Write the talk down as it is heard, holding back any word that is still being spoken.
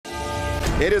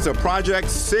It is a project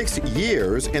 6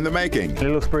 years in the making. It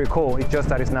looks pretty cool. It's just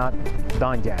that it's not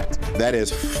done yet. That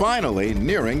is finally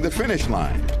nearing the finish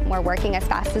line. We're working as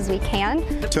fast as we can.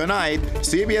 Tonight,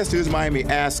 CBS News Miami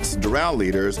asks Doral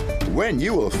leaders when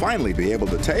you will finally be able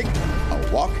to take a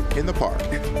walk in the park.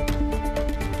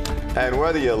 And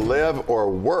whether you live or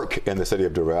work in the city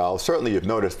of Doral, certainly you've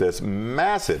noticed this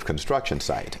massive construction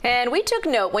site. And we took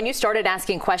note when you started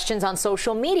asking questions on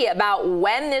social media about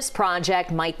when this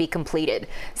project might be completed.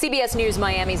 CBS News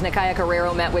Miami's Nikiya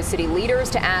Carrero met with city leaders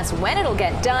to ask when it'll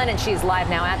get done, and she's live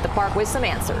now at the park with some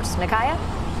answers. Nikiya?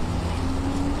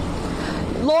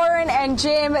 Lauren and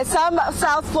Jim, some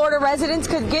South Florida residents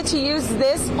could get to use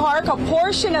this park, a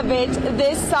portion of it,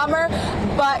 this summer,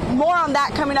 but more on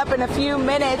that coming up in a few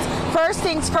minutes. First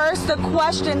things first, the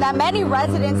question that many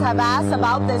residents have asked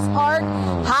about this park: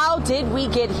 how did we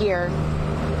get here?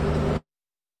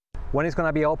 When it's going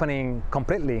to be opening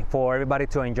completely for everybody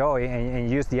to enjoy and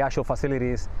use the actual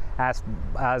facilities as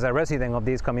a resident of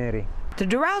this community. The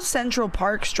Doral Central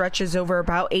Park stretches over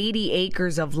about 80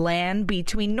 acres of land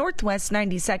between Northwest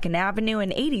 92nd Avenue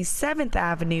and 87th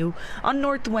Avenue on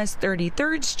Northwest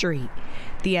 33rd Street.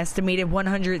 The estimated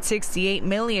 $168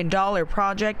 million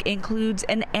project includes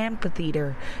an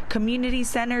amphitheater, community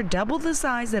center double the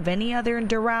size of any other in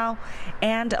Doral,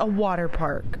 and a water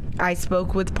park. I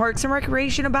spoke with Parks and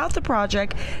Recreation about the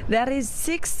project that is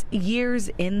 6 years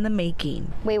in the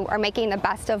making. We are making the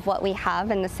best of what we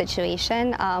have in the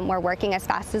situation. We're working as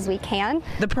fast as we can.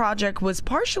 The project was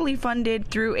partially funded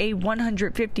through a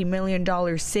 $150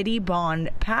 million city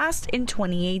bond passed in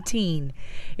 2018.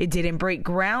 It didn't break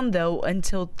ground, though,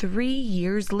 until 3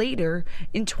 years later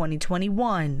in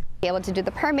 2021. Be able to do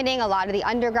the permitting, a lot of the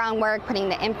underground work, putting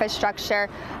the infrastructure,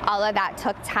 all of that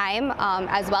took time,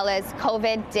 as well as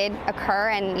COVID did occur,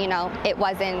 and it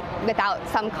wasn't without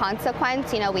some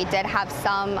consequence. We did have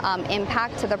some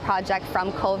impact to the project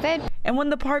from COVID. And when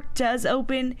the park does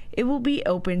open, it will be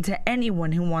open to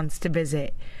anyone who wants to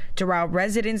visit. Doral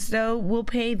residents, though, will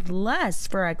pay less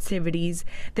for activities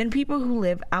than people who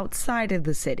live outside of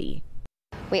the city.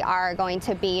 We are going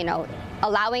to be,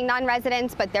 allowing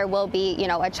non-residents, but there will be,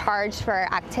 a charge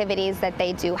for activities that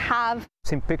they do have.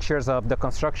 Seen pictures of the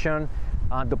construction,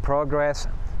 the progress,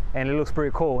 and it looks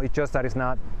pretty cool. It's just that it's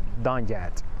not done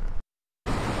yet.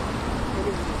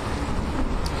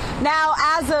 Now,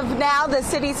 as of now, the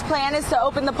city's plan is to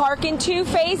open the park in 2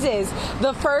 phases.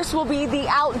 The first will be the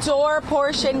outdoor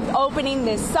portion opening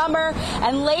this summer,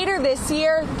 and later this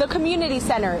year, the community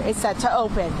center is set to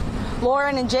open.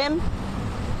 Lauren and Jim?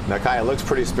 Nikiya, looks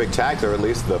pretty spectacular. At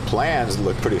least the plans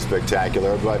look pretty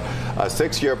spectacular, but a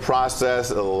 6-year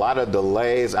process, a lot of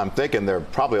delays. I'm thinking there are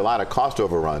probably a lot of cost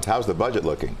overruns. How's the budget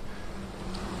looking?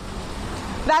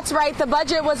 That's right. The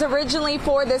budget was originally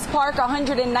for this park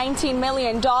 $119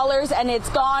 million, and it's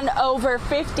gone over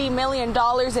 $50 million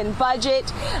in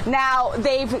budget. Now,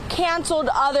 they've canceled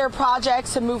other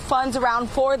projects to move funds around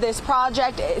for this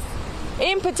project.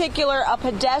 In particular, a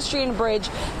pedestrian bridge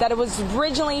that was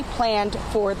originally planned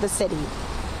for the city.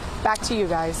 Back to you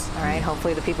guys. All right.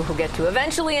 Hopefully the people who get to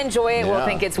eventually enjoy it will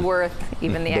think it's worth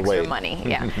even the extra money.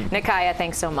 Yeah. Nikiya,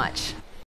 thanks so much.